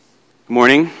Good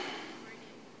morning.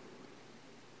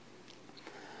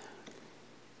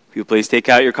 If you please take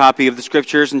out your copy of the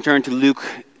Scriptures and turn to Luke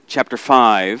chapter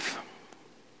 5.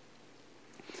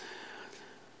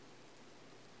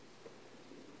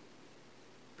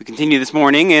 We continue this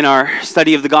morning in our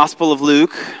study of the Gospel of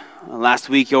Luke. Last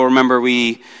week, you'll remember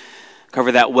we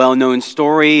covered that well-known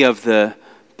story of the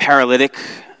paralytic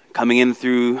coming in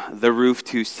through the roof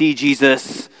to see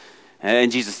Jesus.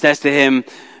 And Jesus says to him,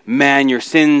 "Man, your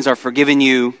sins are forgiven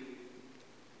you."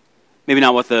 Maybe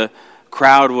not what the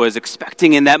crowd was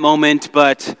expecting in that moment,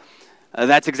 but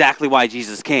that's exactly why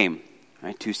Jesus came,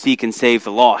 right? To seek and save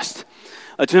the lost.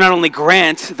 To not only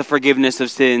grant the forgiveness of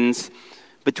sins,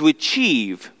 but to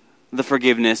achieve the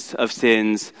forgiveness of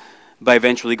sins by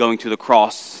eventually going to the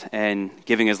cross and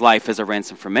giving his life as a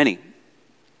ransom for many.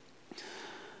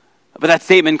 But that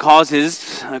statement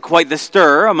causes quite the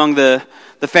stir among the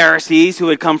Pharisees who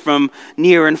had come from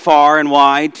near and far and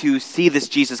wide to see this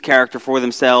Jesus character for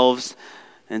themselves.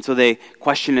 And so they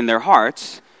question in their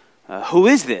hearts, who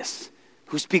is this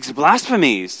who speaks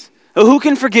blasphemies? Who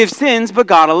can forgive sins but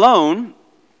God alone?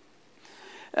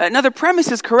 Now the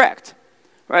premise is correct,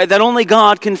 right? That only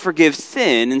God can forgive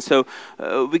sin. And so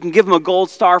we can give them a gold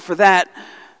star for that.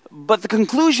 But the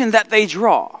conclusion that they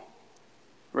draw,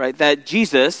 right, that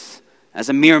Jesus, as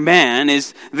a mere man,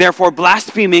 is therefore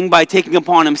blaspheming by taking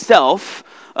upon himself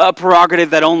a prerogative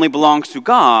that only belongs to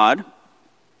God,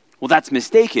 well, that's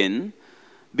mistaken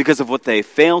because of what they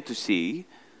fail to see,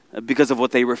 because of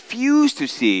what they refuse to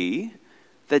see,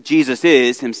 that Jesus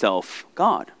is himself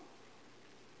God.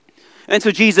 And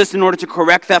so Jesus, in order to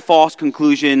correct that false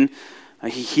conclusion,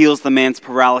 he heals the man's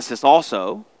paralysis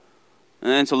also.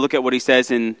 And so look at what he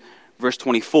says in verse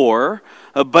 24,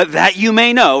 but that you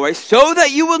may know, right? So that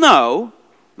you will know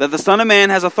that the Son of Man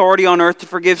has authority on earth to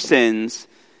forgive sins.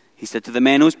 He said to the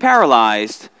man who was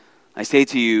paralyzed, I say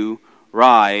to you,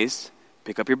 rise,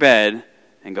 pick up your bed,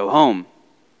 and go home.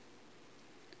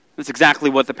 That's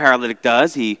exactly what the paralytic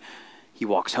does. He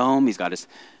walks home. He's got his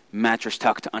mattress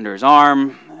tucked under his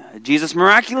arm. Jesus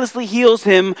miraculously heals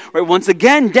him, right? Once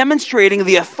again demonstrating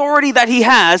the authority that he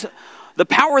has, the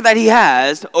power that he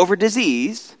has over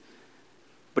disease.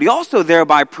 But he also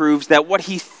thereby proves that what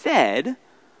he said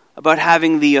about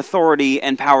having the authority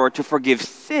and power to forgive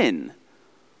sin,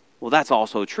 well, that's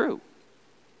also true.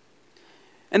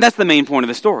 And that's the main point of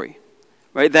the story,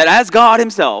 right? That as God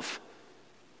himself,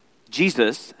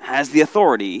 Jesus has the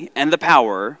authority and the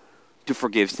power to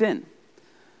forgive sin.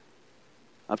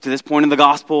 Up to this point in the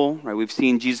gospel, right, we've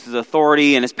seen Jesus'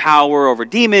 authority and his power over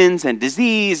demons and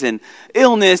disease and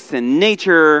illness and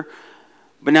nature.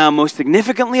 But now, most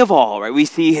significantly of all, right, we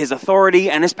see his authority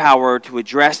and his power to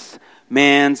address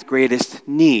man's greatest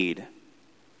need,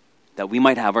 that we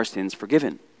might have our sins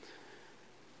forgiven.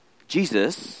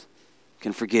 Jesus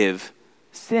can forgive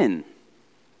sin.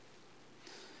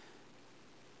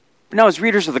 But now, as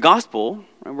readers of the gospel,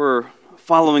 right, we're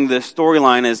following the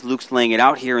storyline as Luke's laying it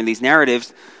out here in these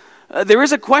narratives. There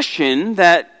is a question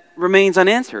that remains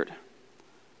unanswered.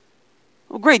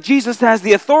 Well, great, Jesus has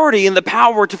the authority and the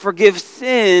power to forgive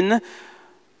sin,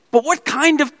 but what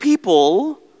kind of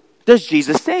people does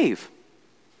Jesus save?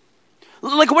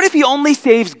 Like, what if he only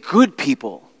saves good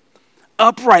people,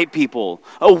 upright people,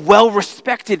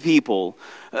 well-respected people?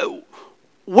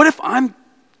 What if I'm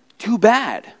too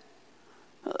bad?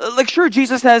 Like, sure,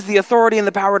 Jesus has the authority and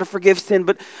the power to forgive sin,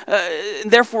 but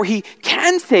therefore he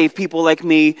can save people like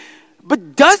me,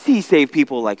 but does he save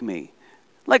people like me?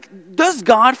 Like, does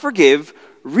God forgive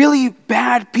really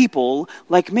bad people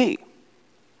like me?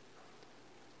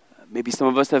 Maybe some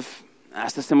of us have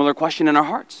asked a similar question in our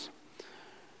hearts.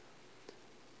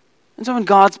 And so in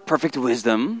God's perfect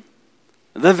wisdom,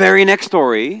 the very next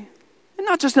story, and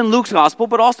not just in Luke's gospel,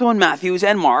 but also in Matthew's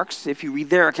and Mark's, if you read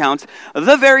their accounts,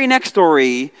 the very next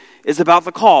story is about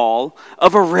the call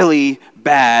of a really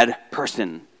bad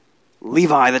person,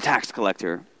 Levi the tax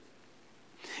collector.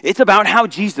 It's about how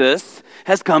Jesus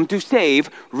has come to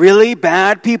save really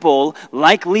bad people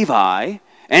like Levi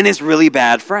and his really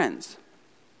bad friends.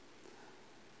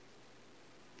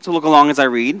 So look along as I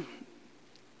read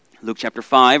Luke chapter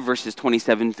 5, verses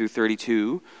 27 through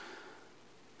 32.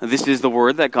 This is the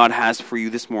word that God has for you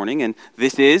this morning, and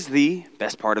this is the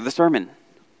best part of the sermon.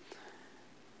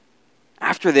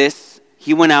 After this,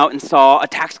 he went out and saw a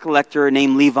tax collector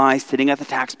named Levi sitting at the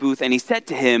tax booth, and he said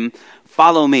to him,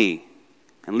 "Follow me."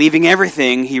 And leaving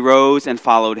everything, he rose and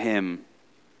followed him.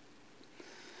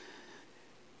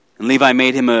 And Levi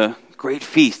made him a great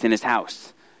feast in his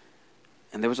house.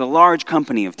 And there was a large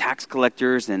company of tax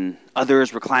collectors and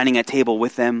others reclining at table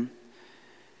with them.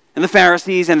 And the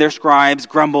Pharisees and their scribes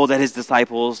grumbled at his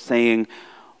disciples, saying,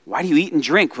 "Why do you eat and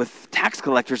drink with tax tax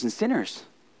collectors and sinners?"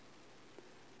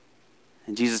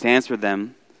 And Jesus answered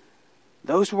them,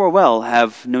 "Those who are well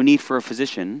have no need for a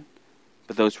physician,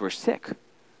 but those who are sick.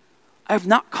 I have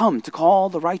not come to call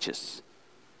the righteous,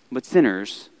 but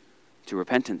sinners to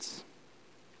repentance."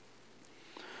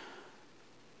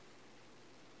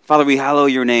 Father, we hallow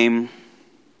your name,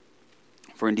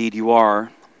 for indeed you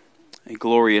are a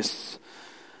glorious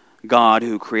God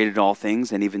who created all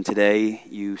things, and even today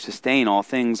you sustain all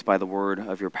things by the word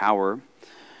of your power.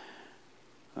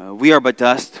 We are but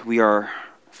dust, we are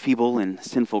feeble and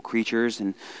sinful creatures,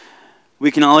 and we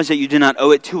acknowledge that you did not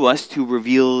owe it to us to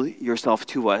reveal yourself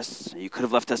to us. You could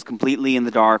have left us completely in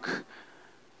the dark,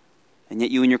 and yet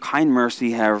you in your kind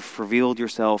mercy have revealed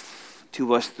yourself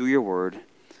to us through your word.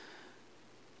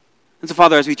 And so,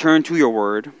 Father, as we turn to your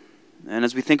word, and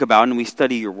as we think about and we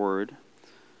study your word,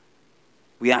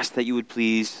 we ask that you would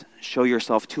please show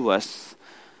yourself to us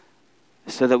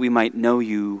so that we might know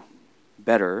you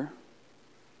better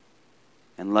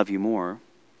and love you more.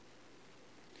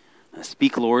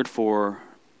 Speak, Lord, for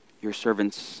your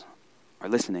servants are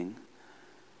listening.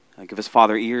 Give us,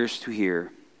 Father, ears to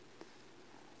hear.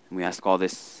 And we ask all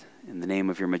this in the name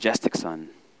of your majestic Son.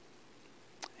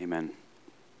 Amen.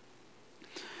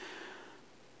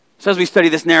 So as we study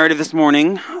this narrative this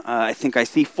morning, I think I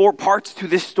see 4 parts to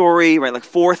this story, right? Like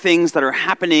 4 things that are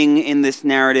happening in this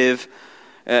narrative.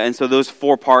 And so those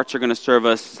 4 parts are going to serve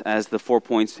us as the 4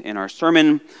 points in our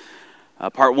sermon.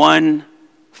 Part 1,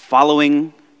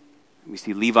 following. We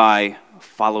see Levi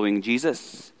following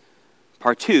Jesus.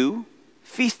 Part 2,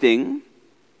 feasting.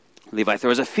 Levi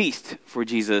throws a feast for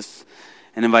Jesus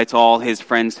and invites all his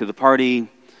friends to the party.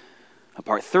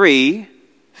 Part 3,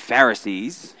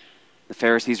 Pharisees. The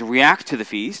Pharisees react to the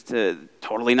feast,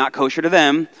 totally not kosher to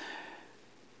them.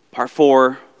 Part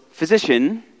 4,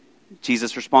 physician.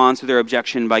 Jesus responds to their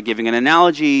objection by giving an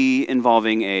analogy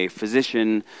involving a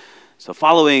physician. So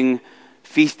following,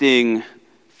 feasting,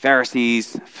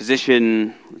 Pharisees,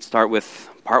 physician. Let's start with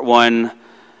part 1,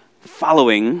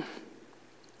 following.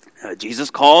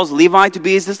 Jesus calls Levi to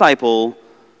be his disciple,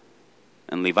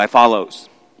 and Levi follows.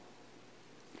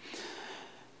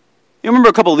 You remember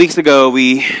a couple of weeks ago,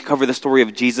 we covered the story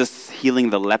of Jesus healing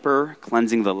the leper,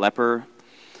 cleansing the leper.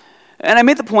 And I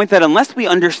made the point that unless we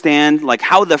understand like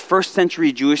how the first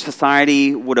century Jewish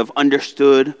society would have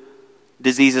understood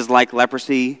diseases like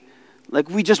leprosy, like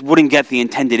we just wouldn't get the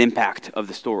intended impact of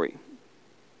the story.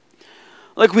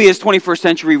 Like we as 21st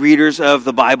century readers of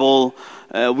the Bible,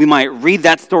 we might read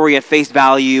that story at face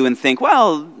value and think,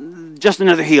 well, just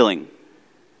another healing.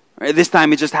 Right? This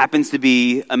time it just happens to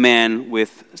be a man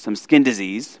with some skin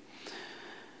disease.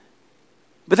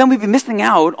 But then we'd be missing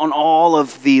out on all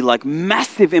of the like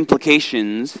massive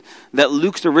implications that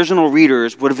Luke's original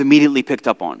readers would have immediately picked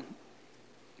up on.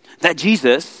 That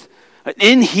Jesus,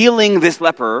 in healing this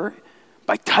leper,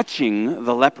 by touching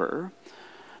the leper,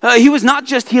 he was not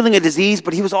just healing a disease,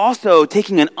 but he was also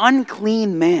taking an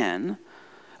unclean man,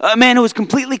 a man who was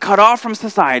completely cut off from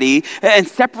society and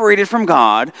separated from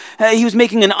God. He was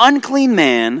making an unclean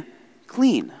man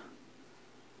clean.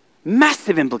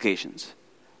 Massive implications.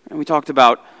 And we talked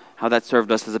about how that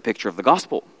served us as a picture of the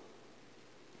gospel.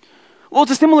 Well,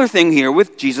 it's a similar thing here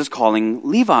with Jesus calling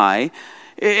Levi,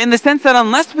 in the sense that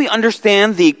unless we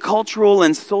understand the cultural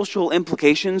and social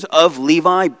implications of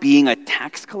Levi being a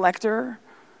tax collector,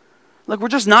 like we're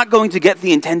just not going to get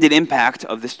the intended impact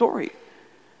of the story.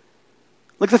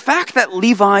 Like the fact that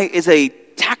Levi is a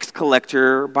tax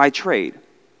collector by trade,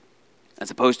 as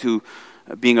opposed to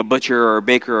being a butcher or a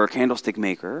baker or a candlestick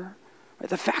maker, right?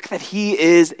 The fact that he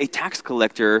is a tax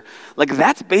collector, like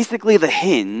that's basically the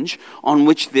hinge on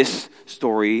which this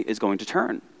story is going to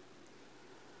turn.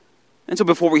 And so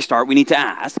before we start, we need to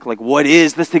ask, like, what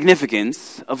is the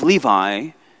significance of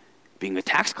Levi being a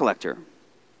tax collector?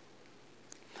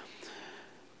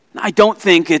 Now, I don't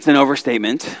think it's an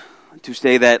overstatement to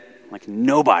say that like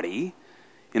nobody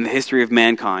in the history of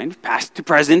mankind, past to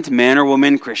present, man or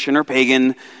woman, Christian or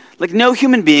pagan, like no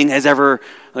human being has ever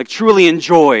like truly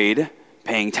enjoyed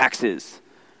paying taxes.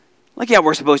 Like, yeah,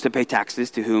 we're supposed to pay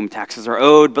taxes to whom taxes are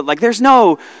owed, but like there's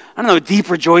no, deep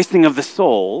rejoicing of the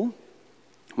soul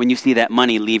when you see that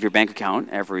money leave your bank account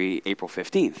every April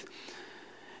 15th.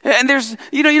 And there's,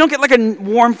 you don't get like a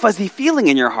warm, fuzzy feeling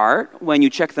in your heart when you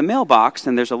check the mailbox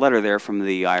and there's a letter there from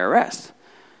the IRS.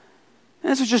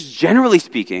 And so just generally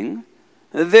speaking,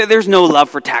 there's no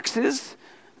love for taxes,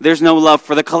 there's no love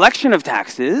for the collection of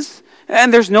taxes,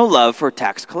 and there's no love for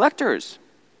tax collectors.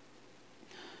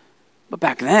 But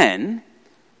back then,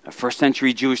 a first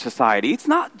century Jewish society, it's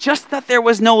not just that there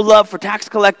was no love for tax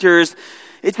collectors,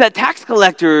 it's that tax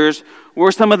collectors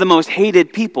were some of the most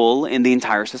hated people in the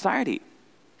entire society.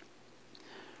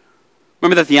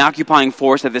 Remember that the occupying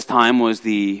force at this time was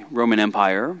the Roman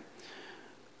Empire.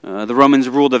 The Romans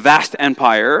ruled a vast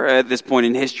empire at this point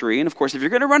in history. And of course, if you're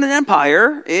going to run an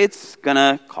empire, it's going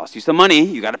to cost you some money.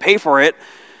 You got to pay for it.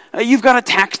 You've got to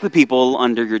tax the people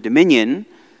under your dominion.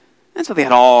 And so they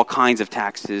had all kinds of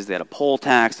taxes. They had a poll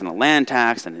tax and a land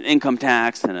tax and an income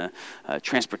tax and a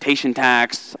transportation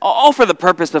tax, all for the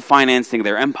purpose of financing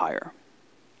their empire.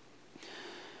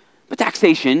 But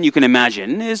taxation, you can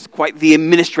imagine, is quite the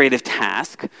administrative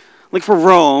task. Like for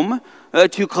Rome,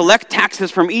 to collect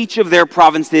taxes from each of their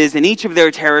provinces and each of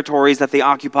their territories that they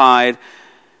occupied.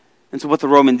 And so what the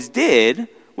Romans did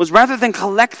was, rather than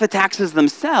collect the taxes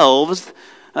themselves,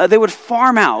 they would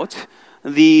farm out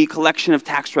the collection of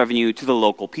tax revenue to the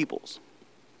local peoples.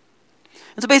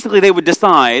 And so basically they would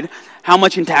decide how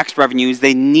much in tax revenues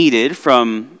they needed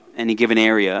from any given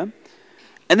area,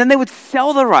 and then they would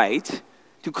sell the right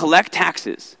to collect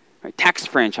taxes, right, tax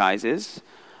franchises,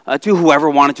 to whoever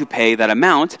wanted to pay that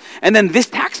amount. And then this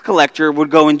tax collector would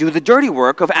go and do the dirty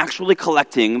work of actually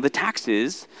collecting the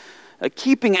taxes,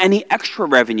 keeping any extra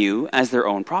revenue as their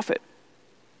own profit.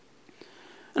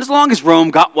 And as long as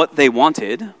Rome got what they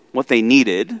wanted, what they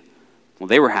needed, well,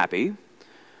 they were happy.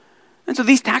 And so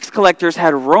these tax collectors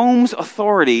had Rome's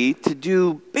authority to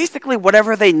do basically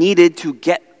whatever they needed to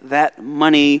get that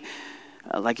money.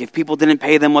 Like if people didn't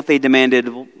pay them what they demanded,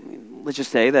 let's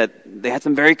just say that they had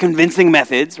some very convincing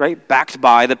methods, right, backed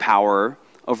by the power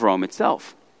of Rome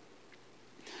itself.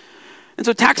 And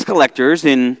so tax collectors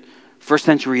in first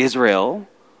century Israel,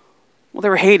 well, they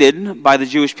were hated by the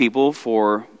Jewish people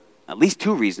for at least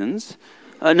two reasons.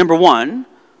 Number one,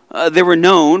 they were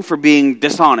known for being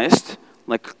dishonest,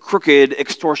 like crooked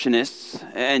extortionists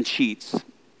and cheats.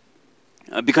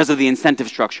 Because of the incentive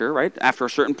structure, right? After a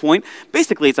certain point,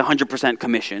 basically it's 100%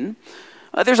 commission.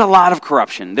 There's a lot of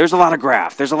corruption. There's a lot of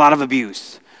graft. There's a lot of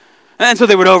abuse. And so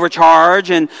they would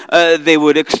overcharge and they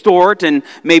would extort and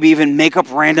maybe even make up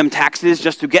random taxes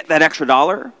just to get that extra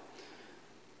dollar.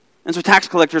 And so tax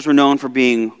collectors were known for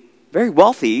being very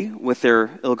wealthy with their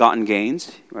ill-gotten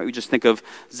gains. Right? We just think of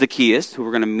Zacchaeus, who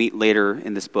we're going to meet later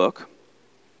in this book.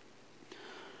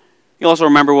 You also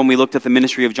remember when we looked at the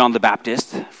ministry of John the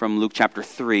Baptist from Luke chapter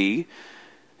 3.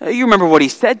 You remember what he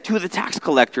said to the tax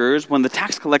collectors when the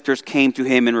tax collectors came to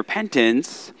him in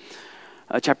repentance.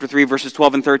 Chapter 3, verses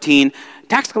 12 and 13.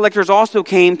 Tax collectors also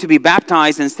came to be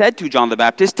baptized and said to John the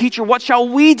Baptist, "Teacher, what shall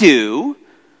we do?"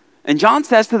 And John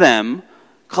says to them,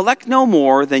 "Collect no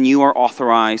more than you are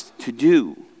authorized to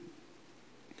do."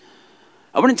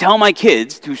 I wouldn't tell my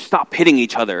kids to stop hitting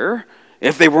each other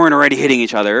if they weren't already hitting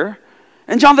each other.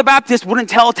 And John the Baptist wouldn't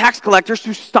tell tax collectors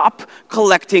to stop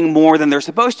collecting more than they're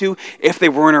supposed to if they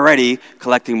weren't already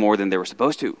collecting more than they were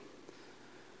supposed to.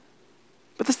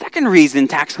 But the second reason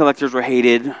tax collectors were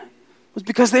hated was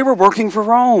because they were working for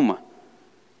Rome.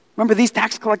 Remember, these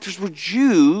tax collectors were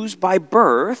Jews by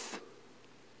birth,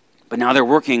 but now they're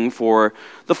working for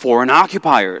the foreign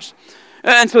occupiers.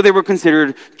 And so they were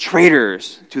considered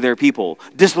traitors to their people,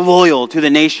 disloyal to the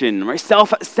nation, right?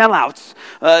 Sellouts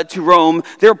to Rome.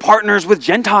 They were partners with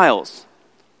Gentiles.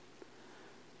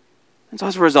 And so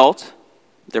as a result,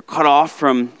 they're cut off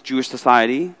from Jewish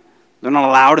society. They're not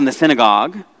allowed in the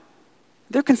synagogue.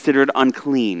 They're considered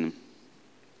unclean.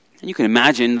 And you can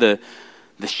imagine the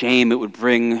shame it would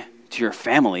bring to your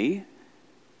family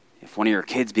if one of your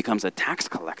kids becomes a tax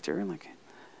collector. Like,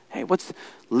 hey, what's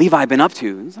Levi been up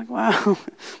to? And it's like, wow,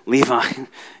 Levi,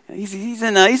 he's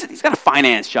got a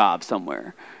finance job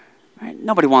somewhere. Right?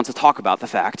 Nobody wants to talk about the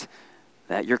fact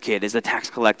that your kid is a tax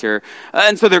collector.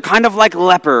 And so they're kind of like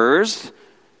lepers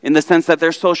in the sense that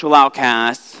they're social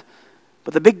outcasts.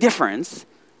 But the big difference,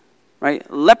 right?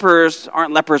 Lepers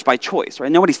aren't lepers by choice, right?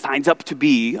 Nobody signs up to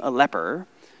be a leper.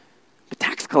 But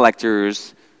tax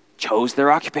collectors chose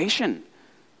their occupation.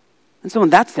 And so in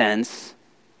that sense,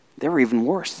 they were even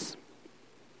worse.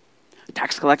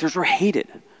 Tax collectors were hated.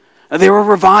 They were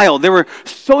reviled. They were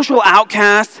social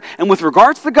outcasts. And with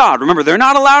regards to God, remember, they're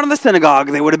not allowed in the synagogue.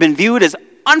 They would have been viewed as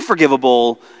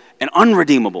unforgivable and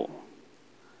unredeemable.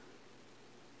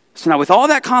 So now with all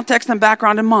that context and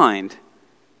background in mind,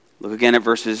 look again at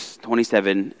verses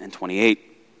 27 and 28.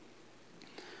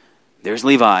 There's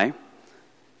Levi.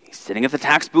 He's sitting at the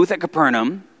tax booth at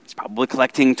Capernaum. He's probably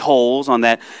collecting tolls on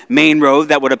that main road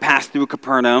that would have passed through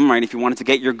Capernaum, right? If you wanted to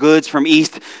get your goods from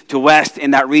east to west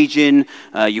in that region,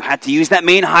 you had to use that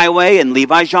main highway, and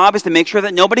Levi's job is to make sure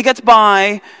that nobody gets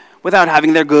by without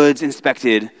having their goods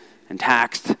inspected and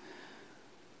taxed.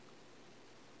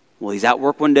 Well, he's at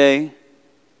work one day,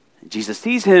 and Jesus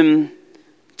sees him.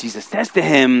 Jesus says to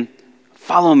him,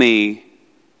 "Follow me,"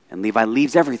 and Levi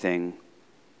leaves everything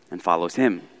and follows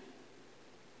him.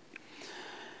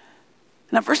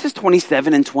 Now, verses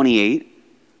 27 and 28,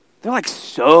 they're like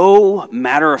so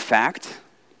matter of fact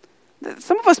that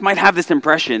some of us might have this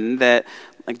impression that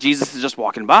like Jesus is just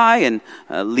walking by and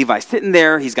Levi's sitting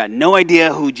there. He's got no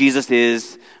idea who Jesus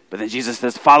is, but then Jesus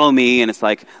says, "Follow me," and it's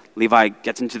like Levi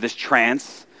gets into this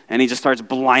trance and he just starts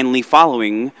blindly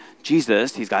following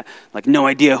Jesus. He's got like no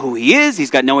idea who he is.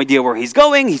 He's got no idea where he's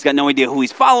going. He's got no idea who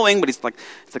he's following, but it's like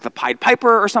the Pied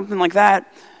Piper or something like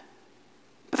that.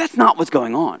 But that's not what's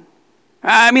going on.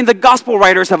 I mean, the gospel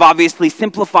writers have obviously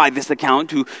simplified this account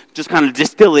to just kind of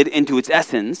distill it into its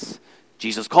essence.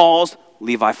 Jesus calls,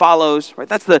 Levi follows, right?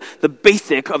 That's the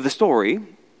basic of the story.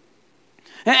 And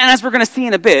as we're going to see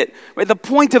in a bit, right, the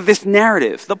point of this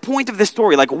narrative, the point of this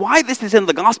story, like why this is in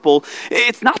the gospel,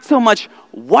 it's not so much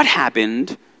what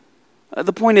happened,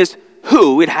 the point is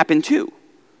who it happened to.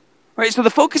 Right? So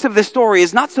the focus of this story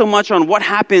is not so much on what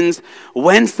happens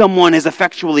when someone is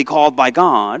effectually called by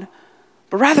God,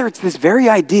 but rather it's this very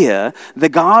idea that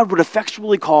God would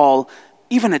effectually call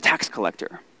even a tax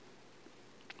collector.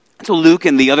 So Luke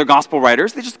and the other gospel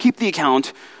writers, they just keep the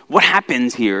account, what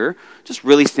happens here, just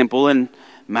really simple and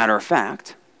matter of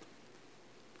fact.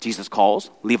 Jesus calls,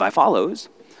 Levi follows.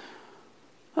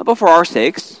 But for our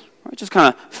sakes, right, just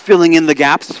kind of filling in the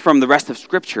gaps from the rest of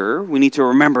Scripture, we need to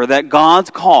remember that God's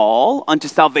call unto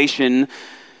salvation,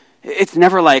 it's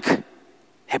never like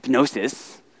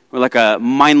hypnosis or like a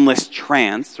mindless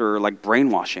trance or like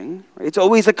brainwashing. Right? It's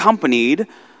always accompanied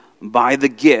by the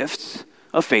gifts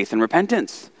of faith and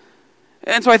repentance.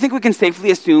 And so I think we can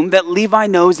safely assume that Levi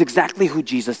knows exactly who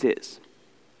Jesus is.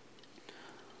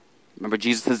 Remember,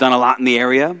 Jesus has done a lot in the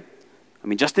area. I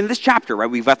mean, just in this chapter, right,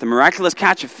 we've got the miraculous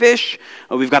catch of fish,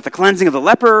 we've got the cleansing of the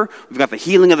leper, we've got the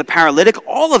healing of the paralytic.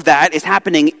 All of that is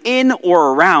happening in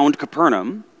or around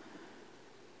Capernaum.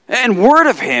 And word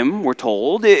of him, we're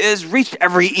told, is reached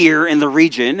every ear in the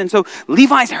region. And so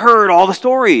Levi's heard all the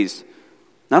stories,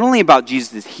 not only about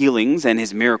Jesus' healings and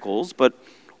his miracles, but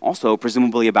also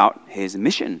presumably about his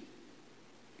mission.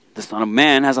 The Son of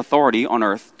Man has authority on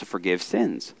earth to forgive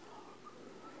sins.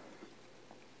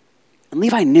 And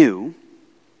Levi knew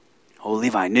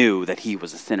that he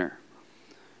was a sinner.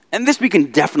 And this we can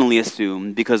definitely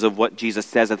assume because of what Jesus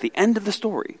says at the end of the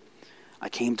story. I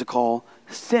came to call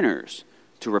sinners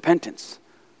to repentance,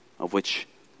 of which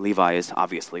Levi is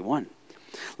obviously one.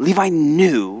 Levi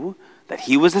knew that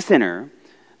he was a sinner,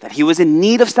 that he was in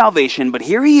need of salvation, but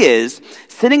here he is,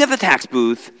 sitting at the tax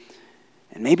booth,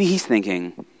 and maybe he's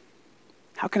thinking,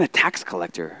 how can a tax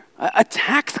collector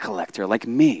like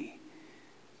me,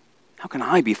 how can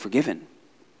I be forgiven?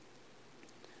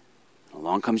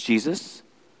 Along comes Jesus,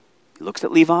 he looks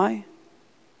at Levi,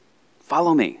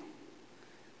 follow me.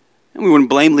 And we wouldn't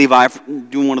blame Levi for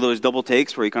doing one of those double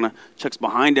takes where he kind of checks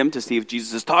behind him to see if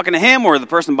Jesus is talking to him or the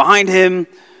person behind him.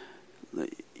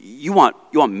 You want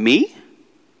me?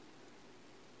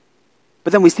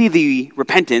 But then we see the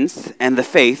repentance and the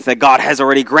faith that God has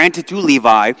already granted to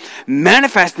Levi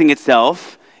manifesting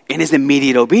itself in his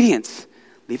immediate obedience.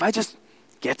 Levi just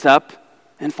gets up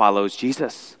and follows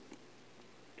Jesus.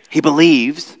 He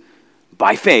believes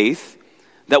by faith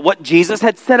that what Jesus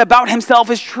had said about himself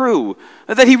is true,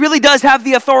 that he really does have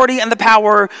the authority and the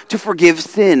power to forgive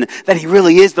sin, that he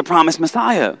really is the promised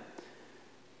Messiah.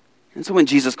 And so when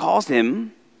Jesus calls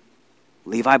him,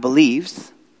 Levi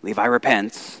believes, Levi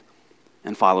repents,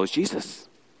 and follows Jesus.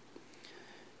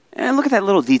 And look at that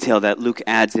little detail that Luke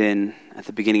adds in at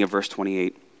the beginning of verse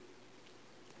 28.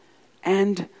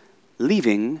 And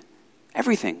leaving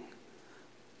everything.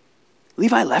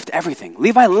 Levi left everything.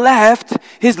 Levi left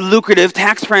his lucrative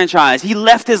tax franchise. He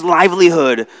left his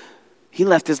livelihood. He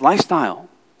left his lifestyle.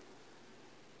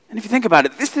 And if you think about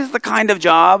it, this is the kind of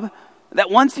job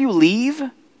that once you leave,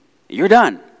 you're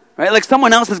done. Right? Like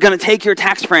someone else is going to take your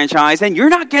tax franchise and you're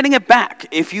not getting it back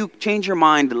if you change your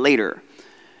mind later.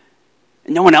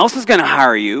 And no one else is going to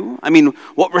hire you. I mean,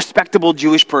 what respectable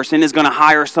Jewish person is going to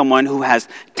hire someone who has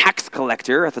tax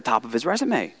collector at the top of his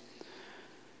resume?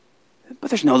 But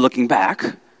there's no looking back.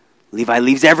 Levi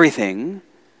leaves everything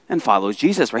and follows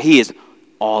Jesus, right? He is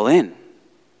all in.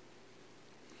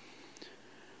 I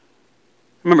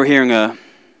remember hearing a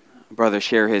brother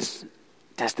share his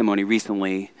testimony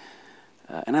recently,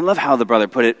 and I love how the brother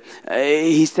put it.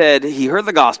 He said he heard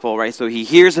the gospel, right? So he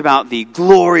hears about the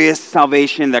glorious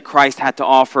salvation that Christ had to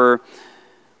offer,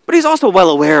 but he's also well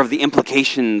aware of the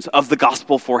implications of the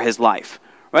gospel for his life,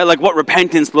 right? Like what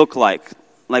repentance looked like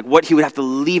what he would have to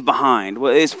leave behind,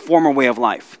 his former way of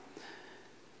life.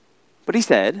 But he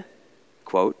said,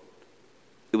 quote,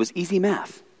 it was easy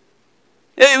math.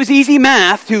 It was easy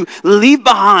math to leave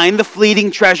behind the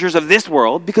fleeting treasures of this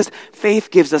world because faith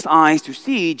gives us eyes to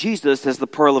see Jesus as the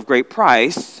pearl of great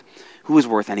price, who is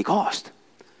worth any cost.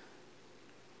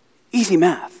 Easy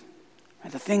math.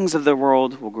 The things of the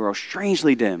world will grow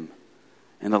strangely dim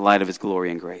in the light of his glory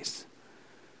and grace.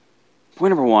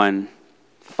 Point number one,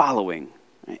 following.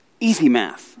 Easy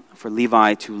math for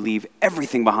Levi to leave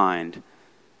everything behind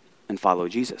and follow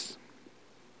Jesus.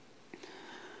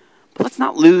 But let's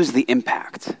not lose the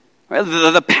impact, right?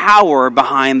 The power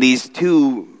behind these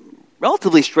two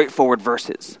relatively straightforward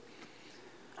verses.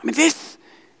 I mean, this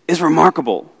is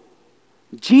remarkable.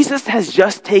 Jesus has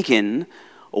just taken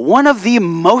one of the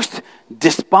most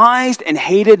despised and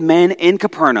hated men in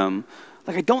Capernaum.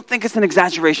 Like, I don't think it's an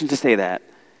exaggeration to say that.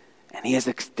 And he has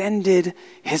extended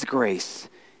his grace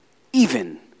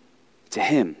even to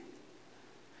him.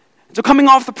 So coming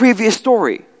off the previous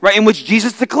story, right, in which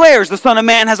Jesus declares the Son of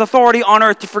Man has authority on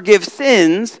earth to forgive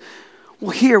sins,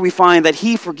 well, here we find that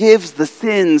he forgives the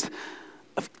sins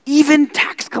of even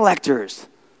tax collectors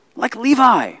like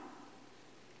Levi.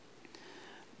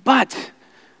 But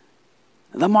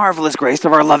the marvelous grace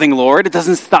of our loving Lord, it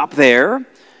doesn't stop there.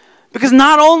 Because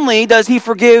not only does he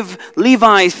forgive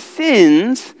Levi's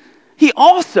sins, he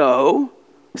also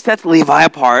sets Levi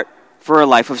apart for a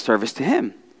life of service to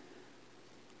him.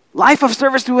 Life of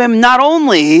service to him not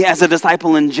only as a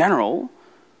disciple in general,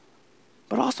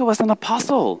 but also as an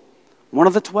apostle, one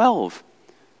of the 12.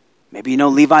 Maybe you know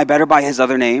Levi better by his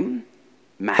other name,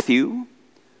 Matthew.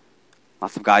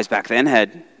 Lots of guys back then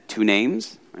had two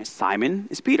names. Right? Simon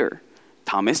is Peter.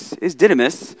 Thomas is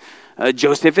Didymus.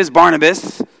 Joseph is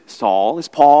Barnabas. Saul is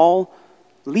Paul.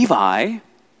 Levi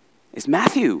is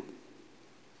Matthew.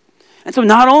 And so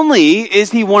not only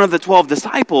is he one of the 12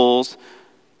 disciples,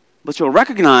 but you'll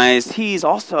recognize he's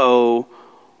also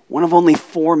one of only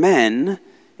 4 men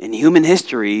in human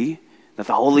history that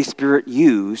the Holy Spirit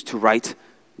used to write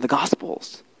the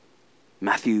Gospels.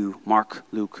 Matthew, Mark,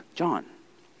 Luke, John.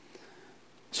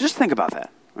 So just think about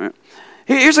that. Right?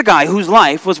 Here's a guy whose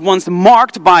life was once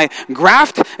marked by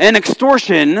graft and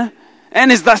extortion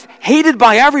and is thus hated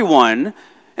by everyone.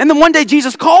 And then one day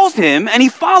Jesus calls him and he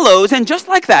follows, and just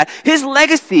like that, his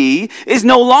legacy is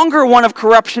no longer one of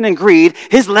corruption and greed.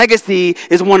 His legacy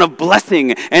is one of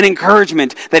blessing and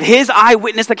encouragement that his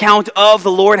eyewitness account of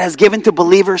the Lord has given to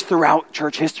believers throughout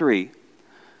church history.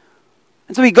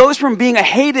 And so he goes from being a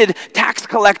hated tax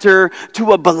collector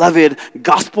to a beloved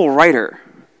gospel writer.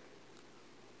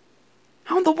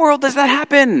 How in the world does that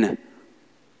happen?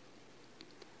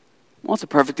 Well, it's a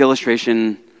perfect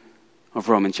illustration of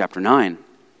Romans chapter 9.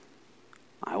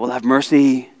 I will have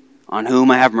mercy on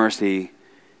whom I have mercy,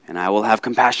 and I will have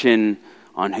compassion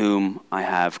on whom I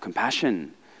have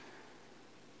compassion.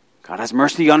 God has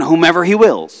mercy on whomever he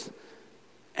wills.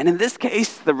 And in this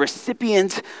case, the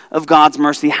recipient of God's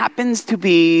mercy happens to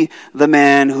be the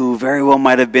man who very well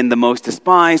might have been the most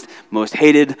despised, most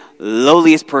hated,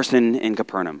 lowliest person in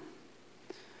Capernaum.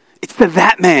 It's to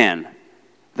that man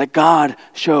that God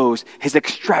shows his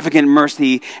extravagant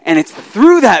mercy, and it's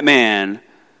through that man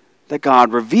that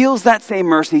God reveals that same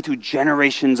mercy to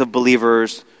generations of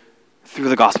believers through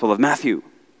the Gospel of Matthew.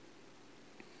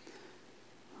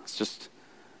 It's just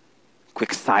a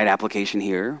quick side application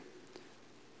here.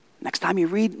 Next time you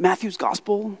read Matthew's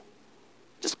Gospel,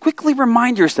 just quickly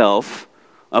remind yourself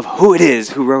of who it is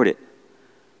who wrote it.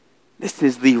 This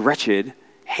is the wretched,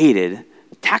 hated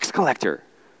tax collector.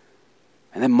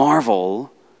 And then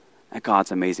marvel at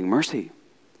God's amazing mercy.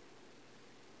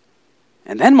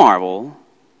 And then marvel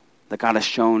that God has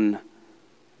shown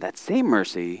that same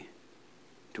mercy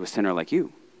to a sinner like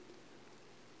you.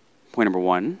 Point number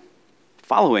 1,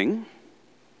 following.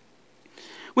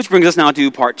 Which brings us now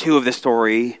to part 2 of this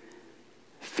story,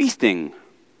 feasting.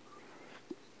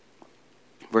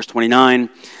 Verse 29,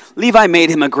 Levi made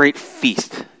him a great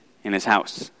feast in his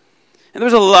house. And there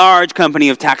was a large company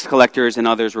of tax collectors and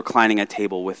others reclining at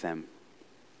table with them.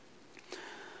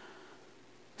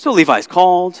 So Levi's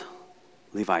called,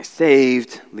 Levi's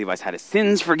saved, Levi's had his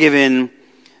sins forgiven.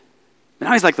 But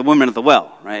now he's like the woman at the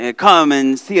well, right? Come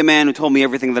and see a man who told me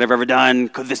everything that I've ever done.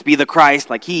 Could this be the Christ?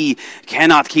 Like, he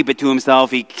cannot keep it to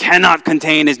himself. He cannot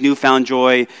contain his newfound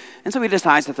joy. And so he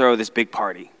decides to throw this big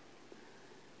party.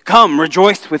 Come,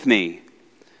 rejoice with me.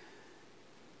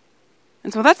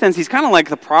 And so in that sense, he's kind of like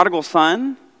the prodigal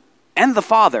son and the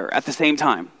father at the same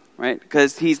time, right?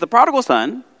 Because he's the prodigal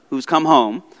son who's come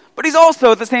home, but he's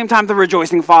also at the same time the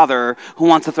rejoicing father who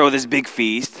wants to throw this big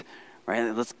feast,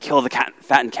 right? Let's kill the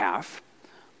fattened calf.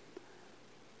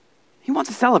 He wants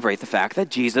to celebrate the fact that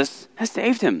Jesus has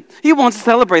saved him. He wants to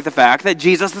celebrate the fact that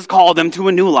Jesus has called him to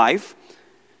a new life.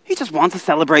 He just wants to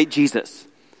celebrate Jesus.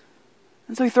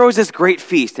 And so he throws this great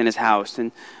feast in his house,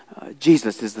 and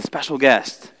Jesus is the special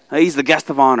guest. He's the guest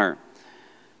of honor.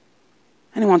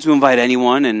 And he wants to invite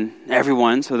anyone and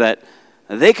everyone so that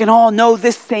they can all know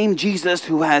this same Jesus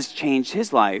who has changed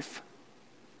his life.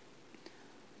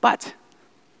 But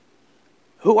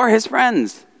who are his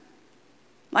friends?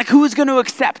 Like, who is going to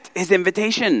accept his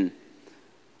invitation?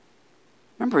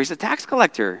 Remember, he's a tax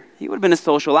collector. He would have been a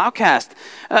social outcast.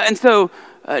 And so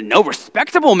no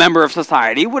respectable member of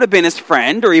society would have been his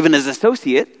friend or even his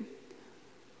associate.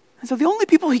 And so the only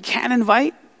people he can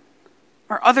invite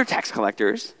are other tax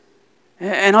collectors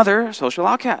and other social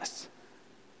outcasts.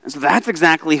 And so that's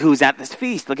exactly who's at this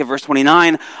feast. Look at verse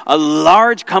 29. A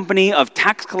large company of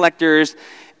tax collectors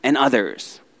and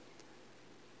others.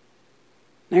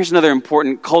 Here's another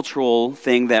important cultural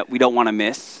thing that we don't want to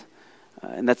miss.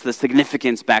 And that's the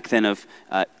significance back then of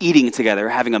eating together,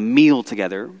 having a meal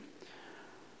together.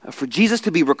 For Jesus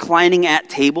to be reclining at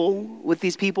table with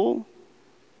these people,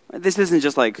 this isn't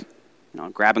just like,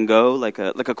 grab and go, like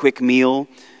a quick meal.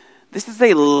 This is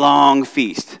a long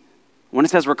feast. When it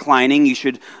says reclining, you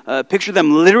should picture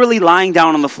them literally lying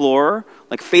down on the floor,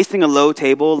 like facing a low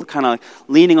table, kind of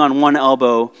leaning on one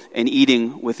elbow and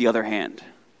eating with the other hand.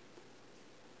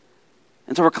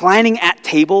 And so reclining at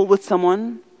table with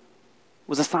someone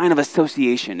was a sign of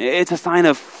association. It's a sign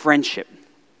of friendship.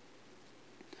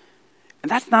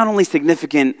 And that's not only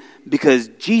significant because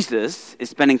Jesus is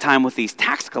spending time with these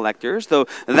tax collectors, though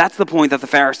that's the point that the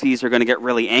Pharisees are going to get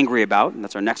really angry about, and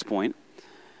that's our next point.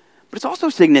 But it's also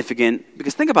significant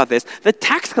because think about this, the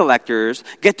tax collectors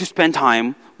get to spend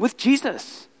time with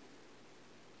Jesus.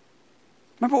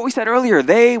 Remember what we said earlier,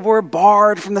 they were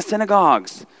barred from the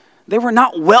synagogues. They were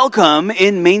not welcome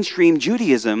in mainstream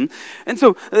Judaism. And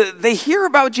so they hear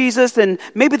about Jesus and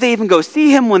maybe they even go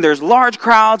see him when there's large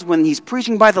crowds, when he's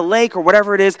preaching by the lake or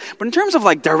whatever it is. But in terms of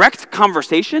like direct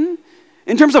conversation,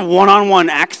 in terms of one-on-one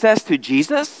access to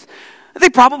Jesus, they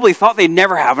probably thought they'd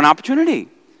never have an opportunity.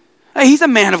 He's a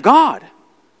man of God.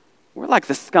 We're like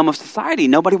the scum of society.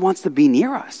 Nobody wants to be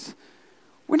near us.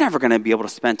 We're never going to be able to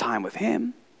spend time with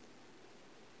him.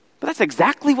 But that's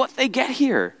exactly what they get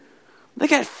here. They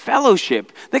get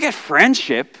fellowship. They get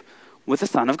friendship with the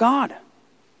Son of God.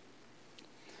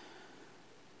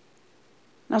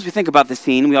 Now, as we think about this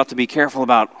scene, we ought to be careful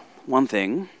about one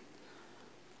thing.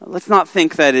 Let's not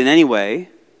think that in any way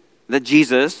that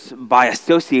Jesus, by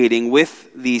associating with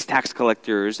these tax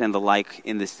collectors and the like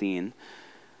in this scene,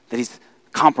 that he's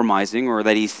compromising or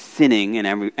that he's sinning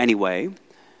in any way.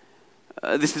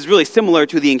 This is really similar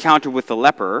to the encounter with the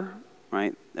leper,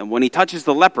 right? And when he touches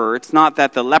the leper, it's not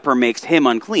that the leper makes him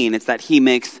unclean, it's that he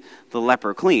makes the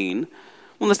leper clean.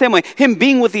 Well, in the same way, him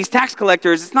being with these tax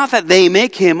collectors, it's not that they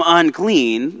make him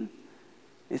unclean,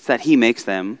 it's that he makes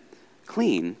them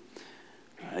clean.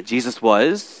 Jesus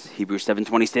was, Hebrews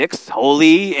 7:26,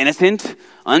 holy, innocent,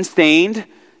 unstained,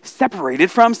 separated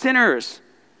from sinners.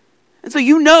 And so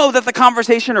you know that the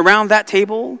conversation around that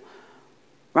table,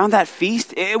 around that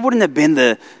feast, it wouldn't have been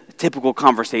the typical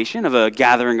conversation of a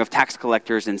gathering of tax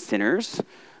collectors and sinners,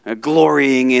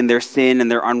 glorying in their sin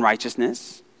and their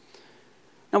unrighteousness.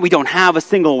 Now, we don't have a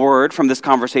single word from this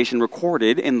conversation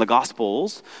recorded in the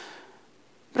Gospels.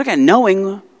 But again,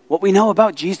 knowing what we know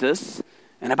about Jesus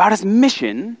and about his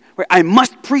mission, where I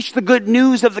must preach the good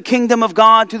news of the kingdom of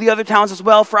God to the other towns as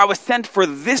well, for I was sent for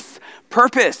this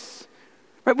purpose.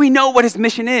 Right? We know what his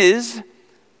mission is.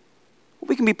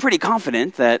 We can be pretty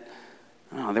confident that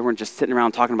they weren't just sitting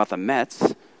around talking about the Mets.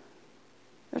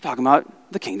 They're talking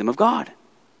about the kingdom of God.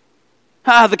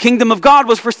 The kingdom of God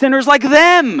was for sinners like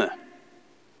them.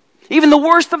 Even the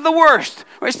worst of the worst,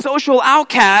 right? Social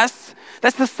outcasts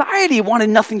that society wanted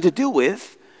nothing to do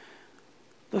with.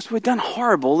 Those who had done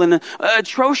horrible and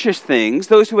atrocious things.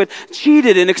 Those who had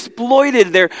cheated and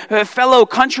exploited their fellow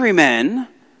countrymen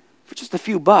for just a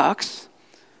few bucks.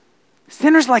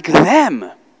 Sinners like them,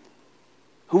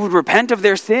 who would repent of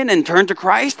their sin and turn to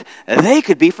Christ, they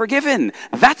could be forgiven.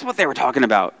 That's what they were talking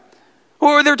about.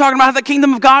 Or they were talking about how the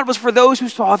kingdom of God was for those who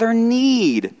saw their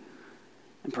need.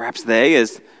 And perhaps they,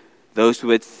 as those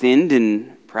who had sinned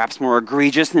in perhaps more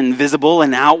egregious and visible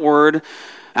and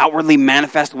outwardly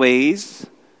manifest ways,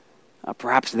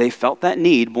 perhaps they felt that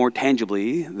need more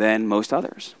tangibly than most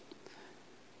others.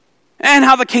 And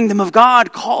how the kingdom of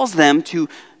God calls them to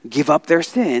give up their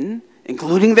sin,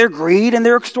 including their greed and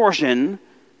their extortion,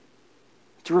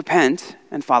 to repent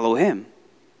and follow him,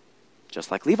 just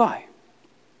like Levi.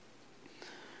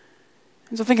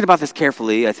 And so thinking about this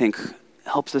carefully, I think,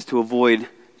 helps us to avoid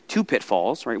two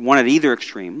pitfalls, right? One at either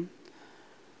extreme.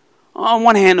 On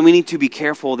one hand, we need to be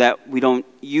careful that we don't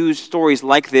use stories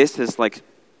like this as like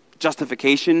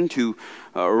justification to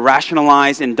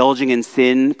rationalize indulging in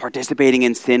sin, participating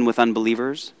in sin with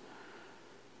unbelievers.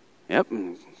 Yep,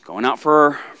 going out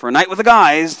for a night with the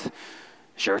guys.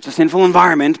 Sure, it's a sinful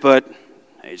environment, but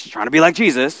he's trying to be like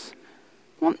Jesus.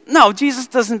 Well, no, Jesus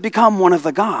doesn't become one of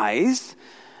the guys.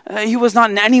 He was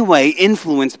not in any way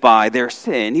influenced by their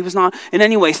sin. He was not in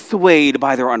any way swayed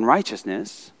by their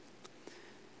unrighteousness.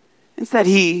 Instead,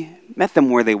 he met them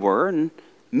where they were and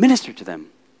ministered to them,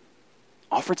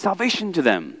 offered salvation to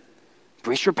them,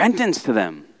 preached repentance to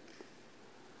them.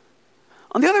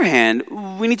 On the other hand,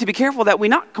 we need to be careful that we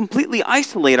not completely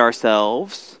isolate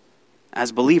ourselves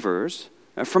as believers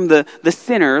from the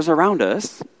sinners around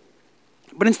us,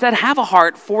 but instead have a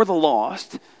heart for the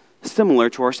lost similar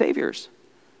to our Savior's.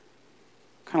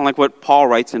 Kind of like what Paul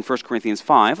writes in 1 Corinthians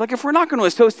 5. Like, if we're not going to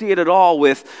associate at all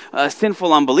with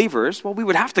sinful unbelievers, well, we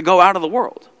would have to go out of the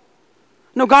world.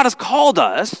 No, God has called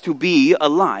us to be a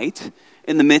light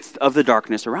in the midst of the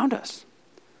darkness around us.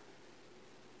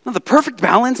 Now, the perfect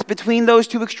balance between those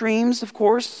two extremes, of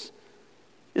course,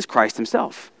 is Christ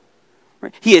himself.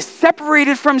 Right? He is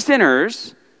separated from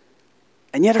sinners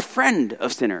and yet a friend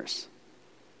of sinners.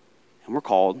 And we're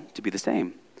called to be the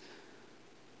same.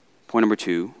 Point number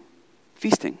 2.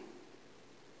 Feasting.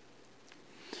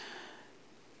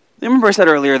 Remember I said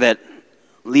earlier that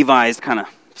Levi is kind of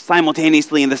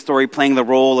simultaneously in the story playing the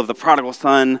role of the prodigal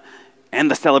son and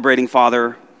the celebrating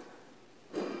father.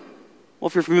 Well,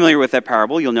 if you're familiar with that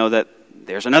parable, you'll know that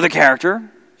there's another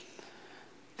character,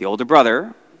 the older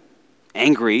brother,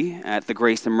 angry at the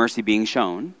grace and mercy being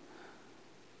shown.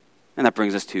 And that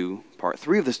brings us to part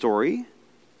 3 of the story,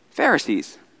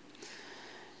 Pharisees.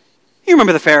 You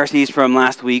remember the Pharisees from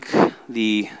last week,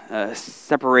 the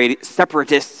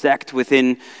separatist sect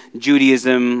within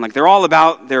Judaism. Like, they're all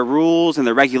about their rules and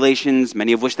their regulations,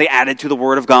 many of which they added to the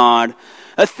Word of God,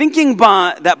 thinking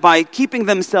that by keeping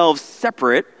themselves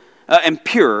separate and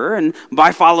pure, and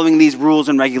by following these rules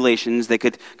and regulations, they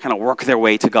could kind of work their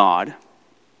way to God.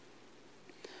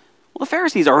 Well, the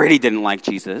Pharisees already didn't like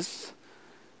Jesus,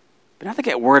 but now they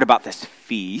get word about this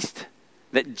feast,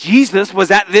 that Jesus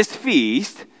was at this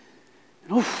feast.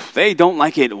 Oof, they don't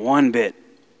like it one bit.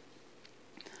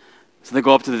 So they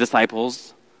go up to the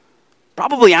disciples,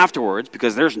 probably afterwards,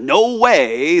 because there's no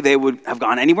way they would have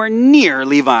gone anywhere near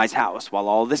Levi's house while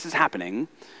all this is happening.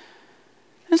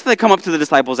 And so they come up to the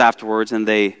disciples afterwards and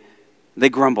they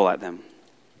grumble at them.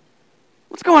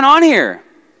 What's going on here?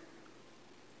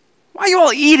 Why are you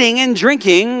all eating and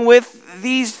drinking with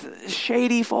these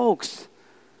shady folks?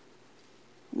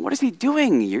 What is he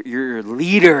doing? Your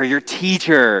leader, your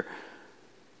teacher.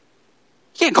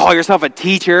 You can't call yourself a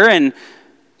teacher and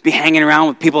be hanging around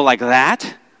with people like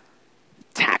that.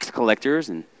 Tax collectors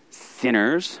and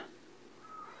sinners.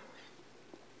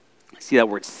 See that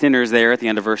word sinners there at the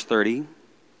end of verse 30?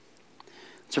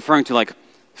 It's referring to like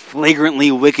flagrantly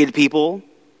wicked people.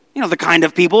 You know, the kind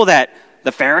of people that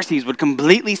the Pharisees would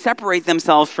completely separate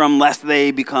themselves from lest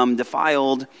they become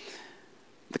defiled.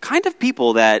 The kind of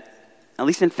people that, at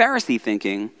least in Pharisee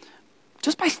thinking,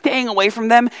 just by staying away from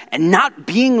them and not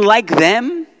being like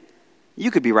them, you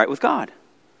could be right with God.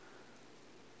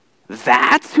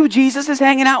 That's who Jesus is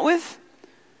hanging out with?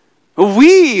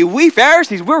 We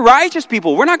Pharisees, we're righteous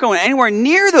people. We're not going anywhere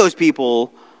near those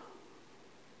people.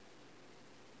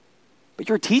 But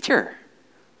your teacher,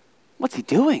 what's he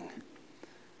doing?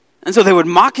 And so they would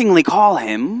mockingly call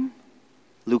him,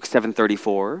 Luke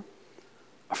 7:34,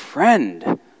 a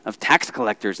friend of tax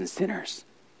collectors and sinners.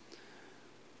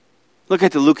 Look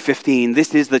at Luke 15.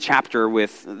 This is the chapter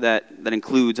that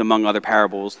includes, among other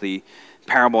parables, the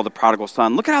parable of the prodigal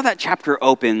son. Look at how that chapter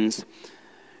opens.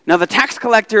 Now the tax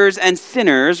collectors and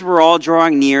sinners were all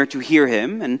drawing near to hear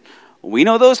him. And we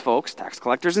know those folks, tax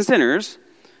collectors and sinners.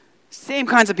 Same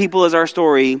kinds of people as our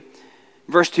story.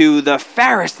 Verse 2, the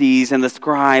Pharisees and the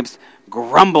scribes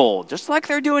grumbled. Just like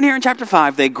they're doing here in chapter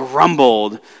 5, they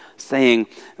grumbled, saying,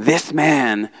 this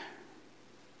man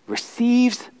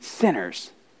receives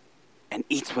sinners and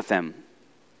eats with them.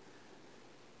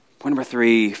 Point number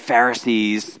 3,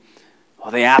 Pharisees,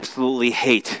 they absolutely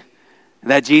hate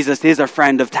that Jesus is a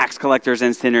friend of tax collectors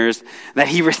and sinners, that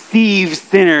he receives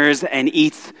sinners and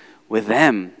eats with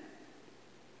them.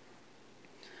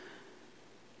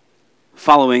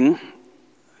 Following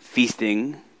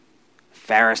feasting,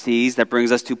 Pharisees, that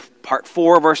brings us to part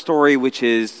 4 of our story, which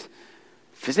is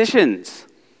physicians.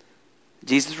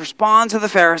 Jesus responds to the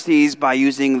Pharisees by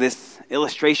using this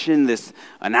illustration, this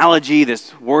analogy,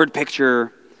 this word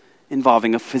picture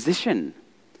involving a physician.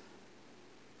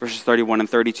 Verses 31 and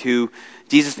 32,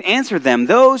 Jesus answered them,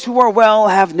 those who are well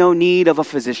have no need of a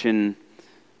physician,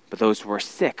 but those who are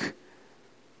sick.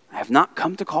 I have not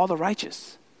come to call the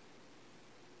righteous,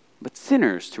 but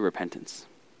sinners to repentance.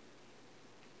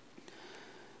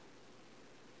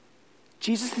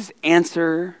 Jesus'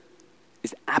 answer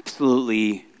is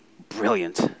absolutely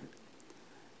brilliant.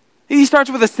 He starts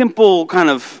with a simple kind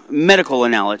of medical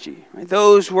analogy. Right?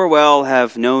 Those who are well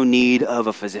have no need of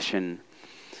a physician.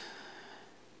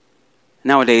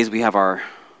 Nowadays, we have our,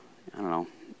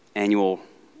 annual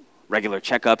regular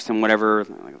checkups and whatever.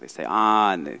 Like they say,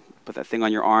 and they put that thing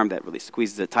on your arm that really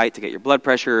squeezes it tight to get your blood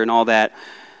pressure and all that.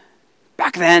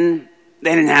 Back then,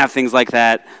 they didn't have things like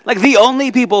that. Like the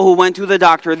only people who went to the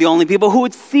doctor, the only people who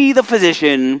would see the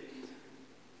physician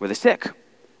were the sick.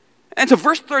 And so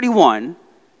verse 31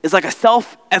 is like a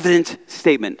self-evident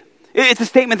statement. It's a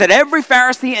statement that every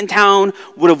Pharisee in town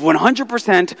would have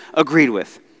 100% agreed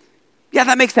with. Yeah,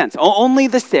 that makes sense. Only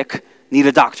the sick need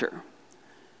a doctor.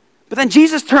 But then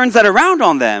Jesus turns that around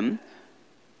on them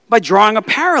by drawing a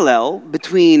parallel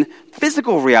between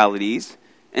physical realities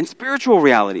and spiritual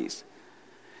realities.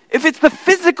 If it's the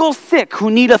physical sick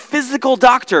who need a physical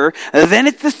doctor, then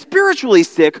it's the spiritually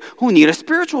sick who need a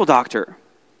spiritual doctor.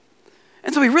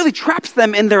 And so he really traps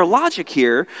them in their logic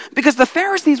here, because the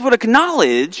Pharisees would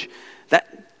acknowledge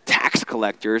that tax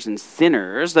collectors and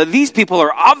sinners, that these people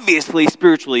are obviously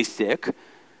spiritually sick.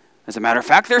 As a matter of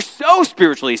fact, they're so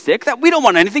spiritually sick that we don't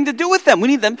want anything to do with them. We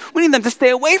need them to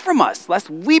stay away from us, lest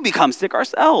we become sick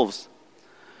ourselves.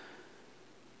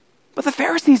 But the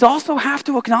Pharisees also have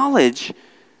to acknowledge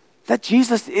that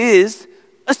Jesus is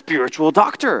a spiritual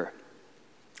doctor.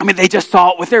 I mean, they just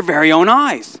saw it with their very own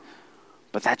eyes.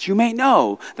 But that you may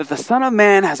know that the Son of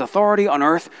Man has authority on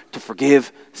earth to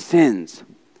forgive sins.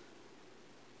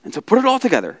 And so put it all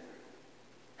together.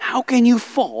 How can you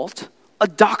fault a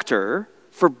doctor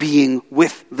for being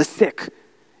with the sick?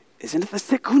 Isn't it the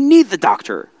sick who need the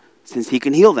doctor, since he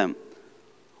can heal them?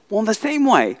 Well, in the same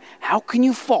way, how can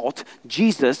you fault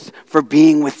Jesus for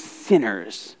being with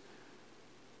sinners,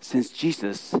 since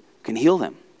Jesus can heal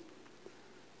them?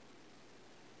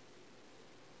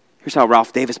 Here's how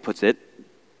Ralph Davis puts it.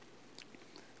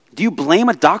 Do you blame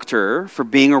a doctor for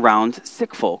being around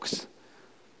sick folks?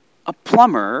 A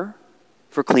plumber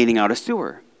for cleaning out a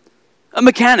sewer? A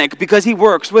mechanic because he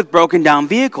works with broken down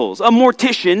vehicles? A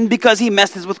mortician because he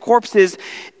messes with corpses?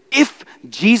 If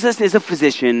Jesus is a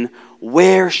physician,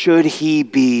 where should he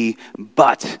be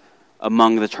but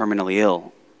among the terminally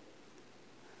ill?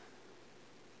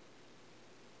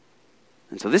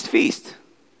 And so this feast,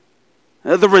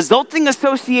 the resulting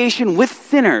association with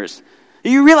sinners,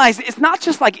 you realize it's not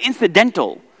just like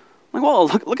incidental. Like, well,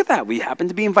 look at that. We happen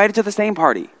to be invited to the same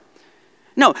party.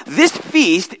 No, this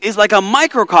feast is like a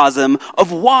microcosm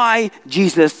of why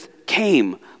Jesus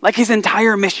came, like his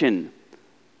entire mission.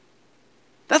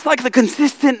 That's like the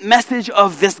consistent message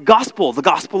of this gospel, the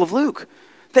Gospel of Luke,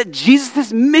 that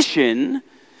Jesus' mission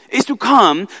is to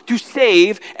come to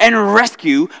save and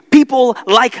rescue people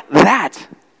like that.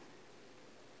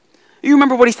 You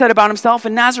remember what he said about himself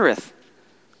in Nazareth?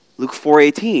 Luke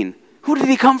 4:18. Who did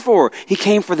he come for? He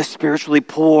came for the spiritually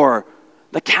poor,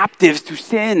 the captives to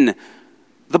sin,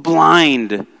 the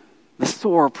blind, the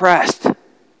sore oppressed.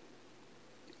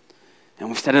 And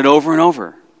we've said it over and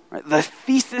over. Right? The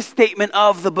thesis statement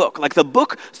of the book, like the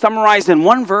book summarized in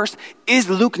one verse, is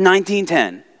Luke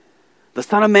 19:10. The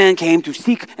Son of Man came to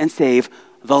seek and save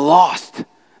the lost.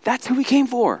 That's who he came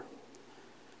for.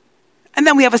 And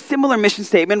then we have a similar mission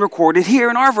statement recorded here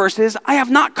in our verses. I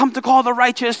have not come to call the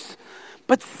righteous,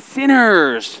 but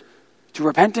sinners to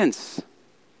repentance.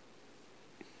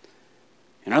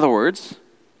 In other words,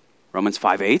 Romans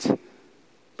 5:8,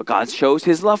 but God shows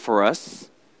his love for us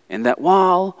in that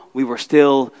while we were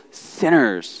still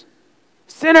sinners,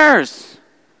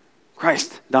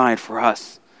 Christ died for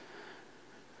us.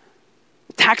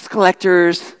 Tax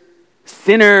collectors,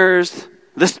 sinners,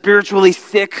 the spiritually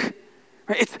sick,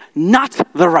 it's not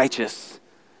the righteous.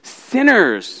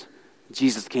 Sinners,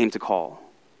 Jesus came to call.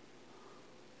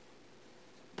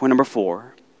 Point number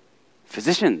 4,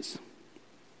 physicians.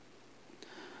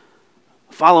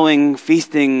 Following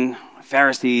feasting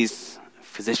Pharisees,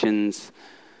 physicians,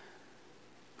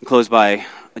 I'll close by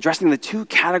addressing the two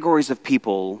categories of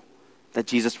people that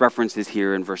Jesus references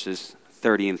here in verses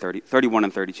 31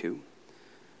 and 32.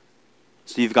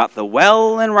 So you've got the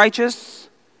well and righteous,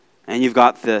 and you've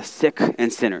got the sick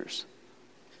and sinners.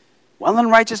 Well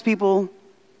and righteous people,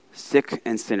 sick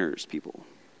and sinners people.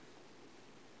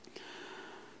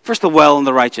 First, the well and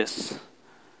the righteous.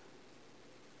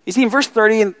 You see, in verse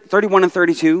 31 and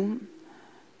 32,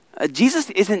 Jesus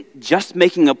isn't just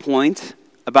making a point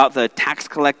about the tax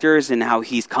collectors and how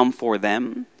he's come for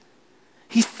them.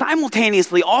 He's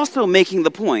simultaneously also making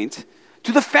the point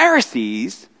to the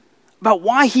Pharisees about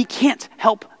why he can't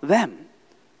help them.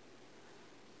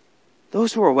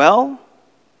 Those who are well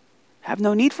have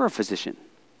no need for a physician.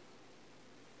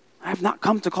 I have not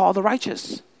come to call the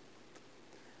righteous.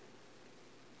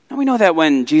 And we know that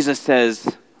when Jesus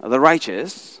says the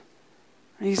righteous,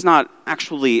 he's not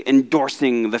actually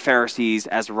endorsing the Pharisees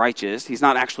as righteous. He's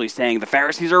not actually saying the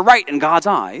Pharisees are right in God's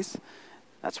eyes.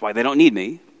 That's why they don't need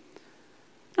me.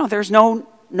 No, there's no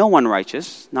one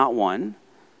righteous, not one.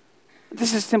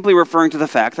 This is simply referring to the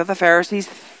fact that the Pharisees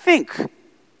think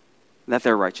that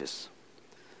they're righteous.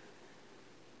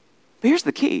 But here's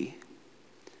the key.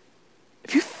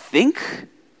 If you think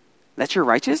that you're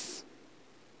righteous,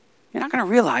 you're not going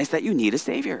to realize that you need a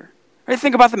Savior. Right?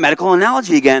 Think about the medical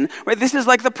analogy again. Right? This is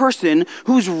like the person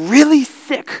who's really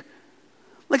sick.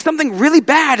 Like something really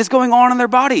bad is going on in their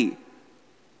body.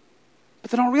 But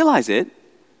they don't realize it.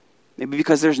 Maybe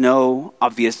because there's no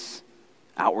obvious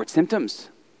outward symptoms.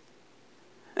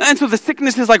 And so the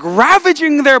sickness is like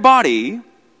ravaging their body,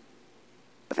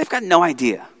 but they've got no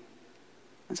idea.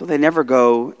 And so they never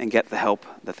go and get the help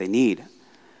that they need.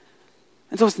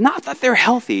 And so it's not that they're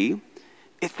healthy,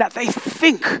 it's that they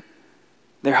think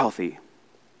they're healthy.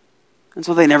 And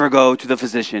so they never go to the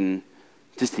physician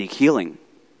to seek healing.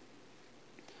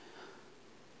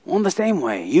 Well, in the same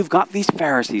way, you've got these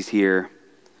Pharisees here,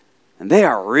 and they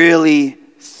are really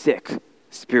sick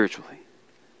spiritually.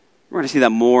 We're going to see that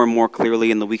more and more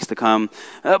clearly in the weeks to come.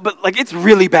 But it's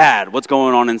really bad what's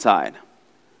going on inside.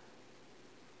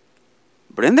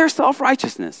 But in their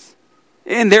self-righteousness,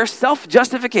 in their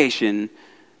self-justification,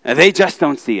 they just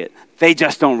don't see it. They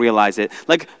just don't realize it.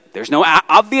 There's no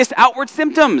obvious outward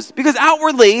symptoms. Because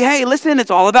outwardly, hey, listen,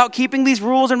 it's all about keeping these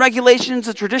rules and regulations,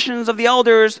 the traditions of the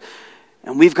elders,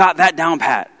 and we've got that down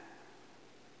pat.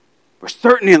 We're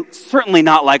certainly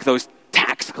not like those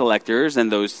tax collectors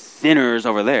and those sinners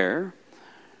over there.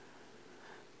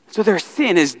 So their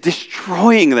sin is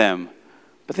destroying them,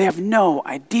 but they have no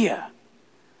idea.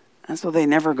 And so they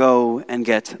never go and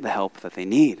get the help that they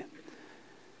need.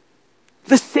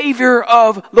 The Savior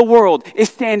of the world is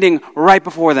standing right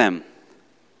before them,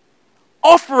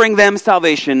 offering them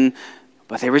salvation,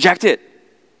 but they reject it.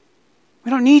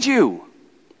 We don't need you.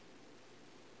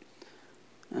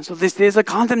 And so this is a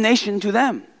condemnation to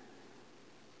them.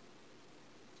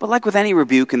 But like with any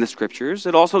rebuke in the Scriptures,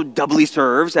 it also doubly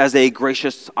serves as a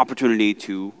gracious opportunity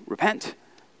to repent.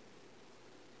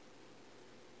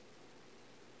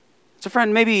 So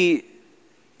friend, maybe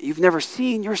you've never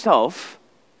seen yourself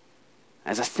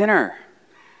as a sinner.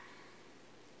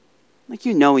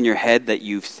 You know in your head that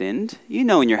you've sinned. You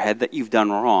know in your head that you've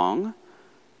done wrong.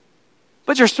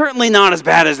 But you're certainly not as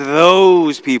bad as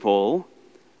those people,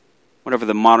 whatever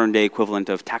the modern day equivalent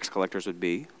of tax collectors would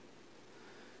be.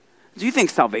 Do you think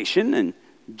salvation and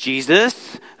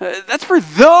Jesus, that's for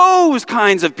those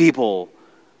kinds of people,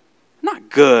 not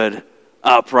good,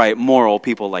 upright, moral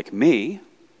people like me?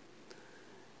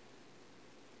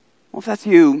 Well, if that's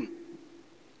you,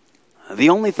 the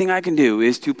only thing I can do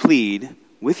is to plead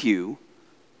with you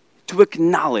to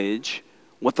acknowledge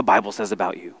what the Bible says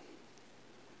about you.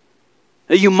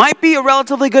 You might be a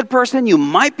relatively good person. You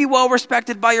might be well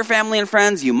respected by your family and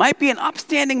friends. You might be an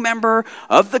upstanding member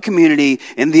of the community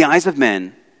in the eyes of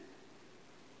men.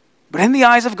 But in the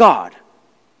eyes of God,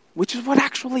 which is what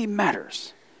actually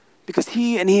matters, because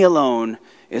He and He alone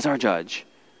is our judge.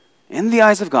 In the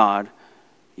eyes of God,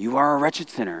 you are a wretched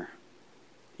sinner.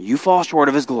 You fall short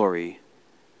of His glory.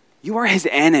 You are His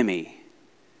enemy.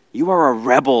 You are a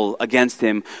rebel against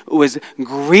Him who has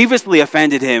grievously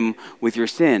offended Him with your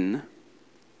sin.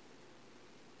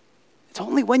 It's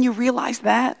only when you realize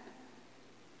that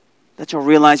you'll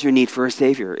realize your need for a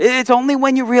Savior. It's only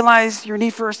when you realize your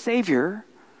need for a Savior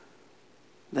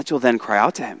that you'll then cry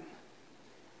out to Him.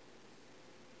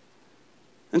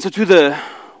 And so to the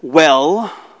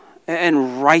well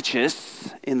and righteous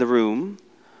in the room,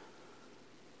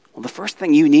 well, the first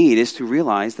thing you need is to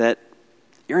realize that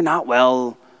you're not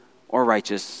well or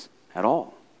righteous at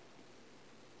all.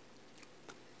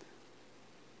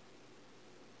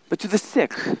 But to the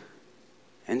sick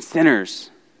and sinners,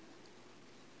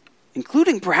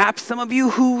 including perhaps some of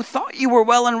you who thought you were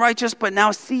well and righteous but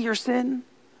now see your sin,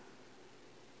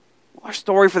 well, our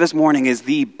story for this morning is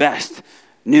the best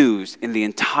news in the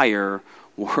entire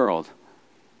world.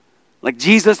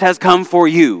 Jesus has come for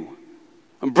you,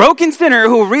 a broken sinner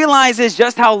who realizes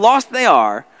just how lost they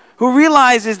are, who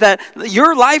realizes that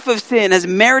your life of sin has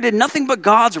merited nothing but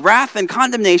God's wrath and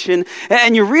condemnation,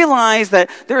 and you realize that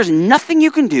there is nothing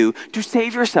you can do to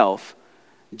save yourself.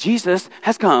 Jesus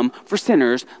has come for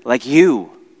sinners like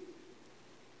you.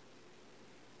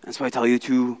 And so I tell you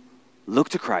to look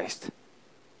to Christ.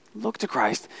 Look to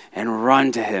Christ and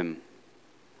run to Him.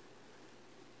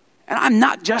 And I'm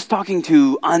not just talking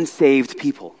to unsaved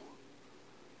people.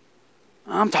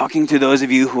 I'm talking to those of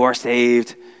you who are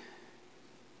saved.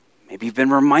 Maybe you've been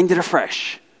reminded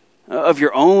afresh of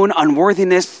your own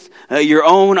unworthiness, your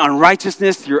own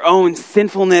unrighteousness, your own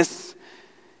sinfulness.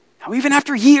 How even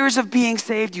after years of being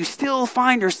saved, you still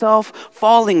find yourself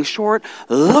falling short.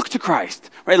 Look to Christ,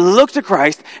 right? Look to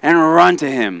Christ and run to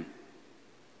him.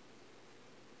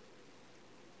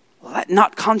 Let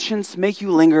not conscience make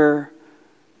you linger,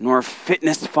 nor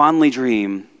fitness fondly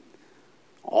dream.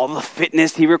 All the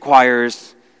fitness he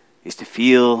requires is to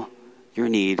feel your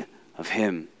need of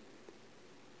him.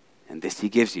 And this he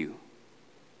gives you.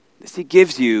 This he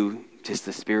gives you, 'tis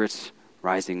the Spirit's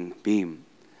rising beam.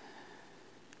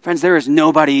 Friends, there is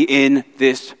nobody in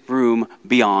this room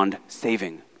beyond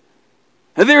saving.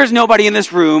 There is nobody in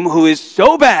this room who is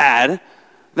so bad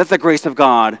that the grace of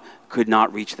God could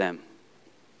not reach them.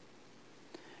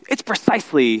 It's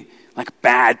precisely like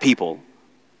bad people.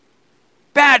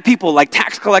 Bad people like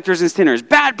tax collectors and sinners.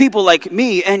 Bad people like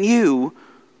me and you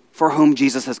for whom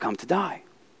Jesus has come to die.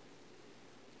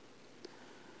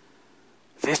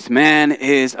 This man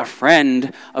is a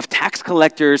friend of tax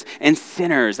collectors and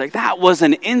sinners. Like that was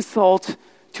an insult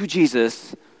to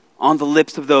Jesus on the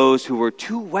lips of those who were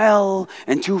too well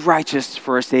and too righteous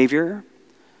for a Savior.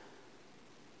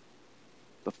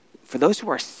 But for those who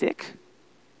are sick,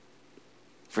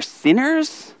 for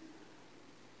sinners,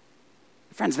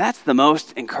 friends, that's the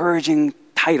most encouraging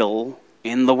title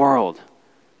in the world.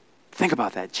 Think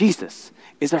about that. Jesus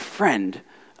is a friend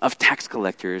of tax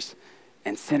collectors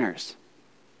and sinners.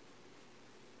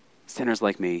 Sinners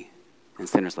like me and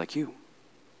sinners like you.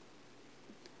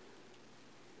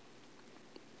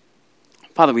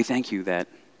 Father, we thank you that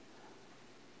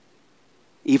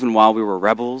even while we were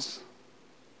rebels,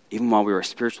 even while we were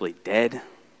spiritually dead,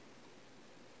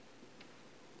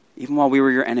 even while we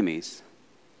were your enemies,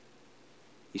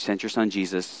 you sent your son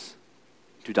Jesus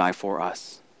to die for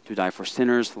us, to die for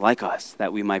sinners like us,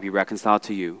 that we might be reconciled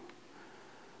to you.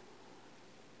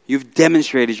 You've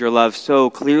demonstrated your love so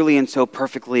clearly and so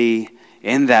perfectly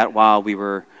in that while we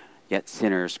were yet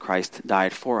sinners, Christ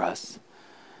died for us.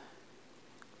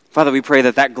 Father, we pray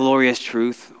that that glorious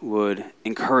truth would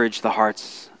encourage the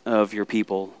hearts of your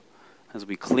people as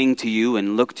we cling to you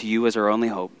and look to you as our only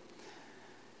hope.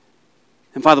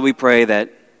 And Father, we pray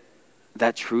that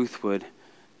that truth would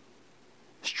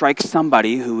strike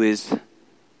somebody who is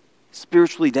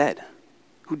spiritually dead,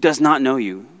 who does not know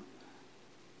you,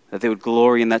 that they would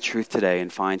glory in that truth today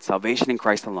and find salvation in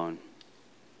Christ alone.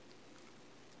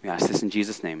 We ask this in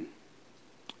Jesus' name.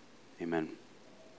 Amen.